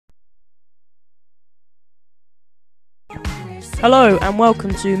Hello and welcome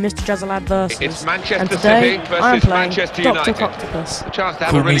to Mr. Jazzalad vs. It's Manchester and today City versus I'm playing Manchester Dr. United. Octopus. A chance to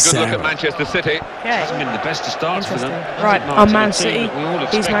have a really good look at Manchester City. Okay. Hasn't been the best of starts for them. Right, I'm Man City,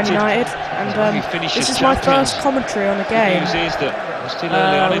 he's Man United, and this is my first commentary on a game. My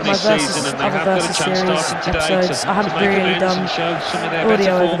versus other versus series episodes. I haven't really done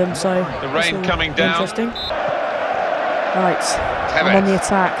audio over them, so the rain coming down. Interesting. Right, I'm on the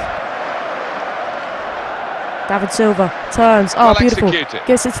attack. David Silva turns. Oh, well beautiful. Executed.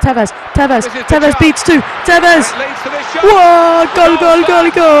 Guess it's Tevez. Tevez beats two. Tevez. Whoa! Goal!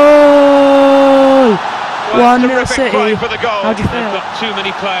 1-0 City. How do you feel? They've got too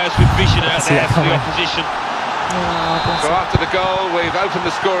many players with vision out there for the opposition. So after the goal, we've opened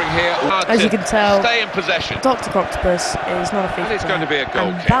the scoring here. As you can tell, stay in possession. Dr. Octopus is not a FIFA. And it's going to be a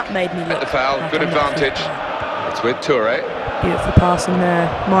goal kick. That made me look. At the foul, like good advantage. It's with Toure. Beautiful pass in there.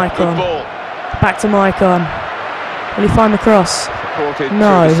 Maicon. Good ball. Back to Maicon. Will he find the cross?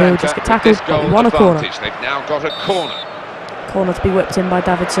 No, he'll just get tackled. But he won a corner. They've now got a corner. Corner to be whipped in by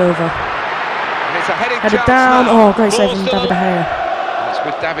David Silva. And it's a headed down. Oh, great save from David De Gea. It's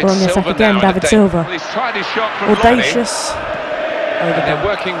with David Wrong Silva again, now. David Silva. Well, he's tried his shot from Audacious. and they're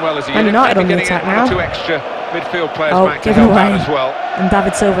working well as a Man unit. United on the attack now. Two extra midfield players back to given help away. out as well. And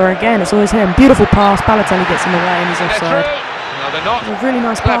David Silva again. It's always him. Beautiful pass. Balotelli gets in the way and he's offside. No, they're not. It's a really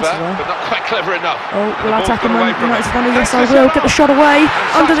nice Clever, pass as well. but not quite clever enough. Oh, will I attack him? United's running. Yes, I Takes will. the Get the shot away.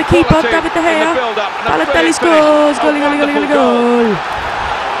 Under the keeper. David De Gea. Balotelli scores. Goal.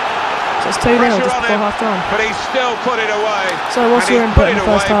 So it's 2-0 just before half time. But he's still put it away. So what's your input in the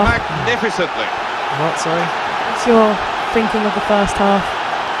first half? Magnificently. What, sorry? What's your thinking of the first half?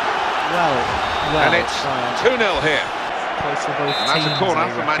 Well, and it's 2-0 here. And that's a corner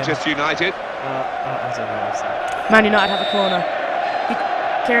for Manchester United. I don't know. Man United have a corner.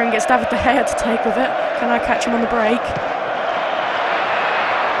 Kieran gets David De Gea to take with it. Can I catch him on the break?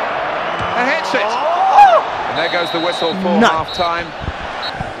 And hits it. And there goes the whistle for half-time.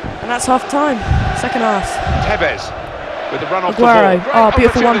 And that's half-time. Second half. Tevez with the run off Aguero. the ball. Oh,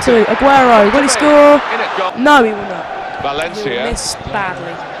 beautiful 1-2. Aguero. Will he score? No, he will not. Valencia. He will miss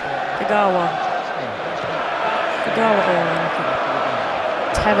badly. Kagawa.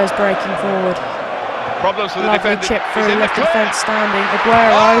 Tevez breaking forward. Problems for the Lovely defender. chip through, left defence standing.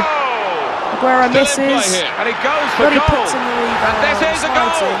 Aguero. Aguero misses. And he goes for But he goal. puts in the rebound. And this is a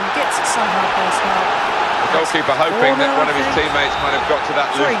goal. Gets it somehow past that. The goalkeeper hoping that one of his teammates might have got to that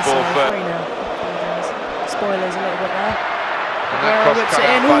loose ball first. Spoilers a little bit there. And that cross cut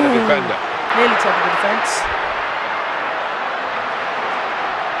out by the defender. Nearly top of the defence.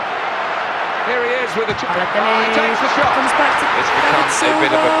 Here he is with the chip. He takes the shot. Comes back to It's become a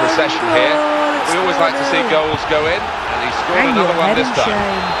bit of a procession here. We always like to see goals go in, and he scored another one this time.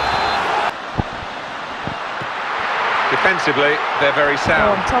 Defensively, they're very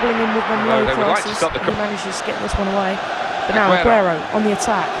sound. I'm troubling him with them low they would like to crosses. stop the He manages to get this one away. But now Aguero on the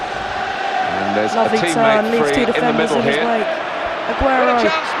attack. And there's Lovely a turn, teammate leaves two free in the defenders middle in his here. wake. Aguero What a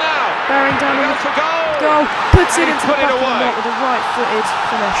chance now! bearing down on for goal, puts it And into put the it back of the away. net with a right-footed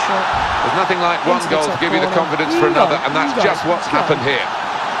finesse shot. There's nothing like one Into the goal to top give you the corner. confidence for another, and that's just what's Go. happened here.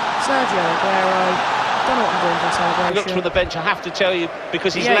 Sergio Aguero. Don't know what I'm doing for a celebration. He looked from the bench, I have to tell you,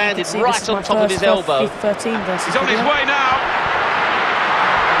 because he's you can landed see right this is on my top of his elbow. FIFA 13 versus He's on his way now.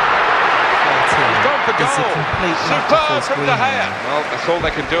 He's gone for goal. Superb from De Gea. Well, that's all they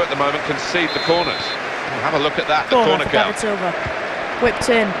can do at the moment, concede the corners. Have a look at that, the corner for count. David Silva. Whipped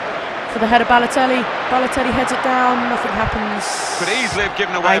in for the header Balotelli. Balotelli heads it down, nothing happens. Could easily have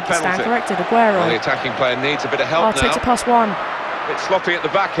given away a penalty. Stand corrected, Aguero. Well, the attacking player needs a bit of help now. Takes it past one. A bit sloppy at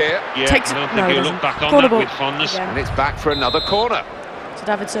the back here. Yeah, Takes I don't it, think no, he'll doesn't. look back on Corner that ball. with fondness. Again. And it's back for another corner. To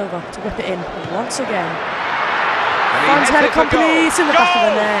David Silva to whip it in once again. And Finds he hits header it for company, goal. it's in the back of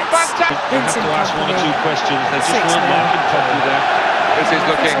the net. Fantastic. You have to ask one or two questions. They just 6-0. weren't working properly there. This is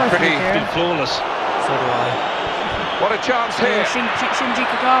looking pretty... Been flawless. So do I. What a chance here. Shinji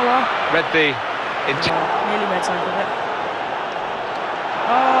Kagawa. Read the... Nearly made something of it.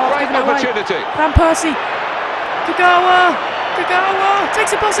 Oh, Great given it away. opportunity. Van Persie. Kagawa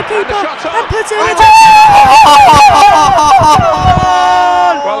takes it past the keeper and puts it in.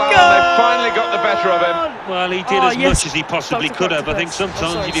 Well, they finally got the better of him. Well, he did as much as he possibly Dr. could have. I think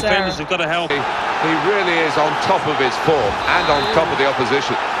sometimes your defenders have got to help. He really is on top of his form and on top of the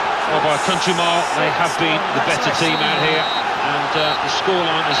opposition. Well, by a country mile, they have been the better team out here, and the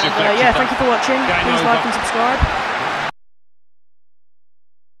scoreline has reflected Yeah, thank you for watching. Please like and subscribe.